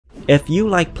If you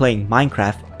like playing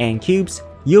Minecraft and cubes,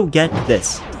 you'll get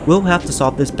this. We'll have to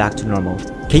solve this back to normal.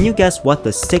 Can you guess what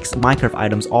the 6 Minecraft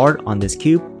items are on this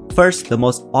cube? First, the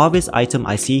most obvious item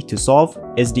I see to solve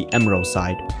is the emerald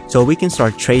side. So we can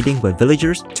start trading with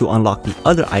villagers to unlock the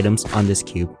other items on this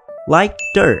cube, like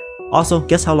dirt. Also,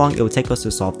 guess how long it would take us to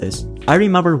solve this? I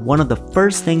remember one of the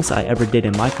first things I ever did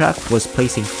in Minecraft was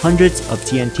placing hundreds of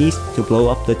TNTs to blow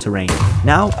up the terrain.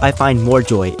 Now I find more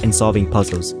joy in solving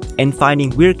puzzles and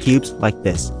finding weird cubes like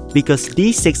this, because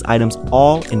these 6 items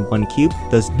all in one cube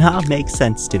does not make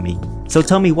sense to me. So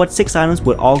tell me what 6 items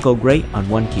would all go great on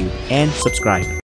one cube, and subscribe.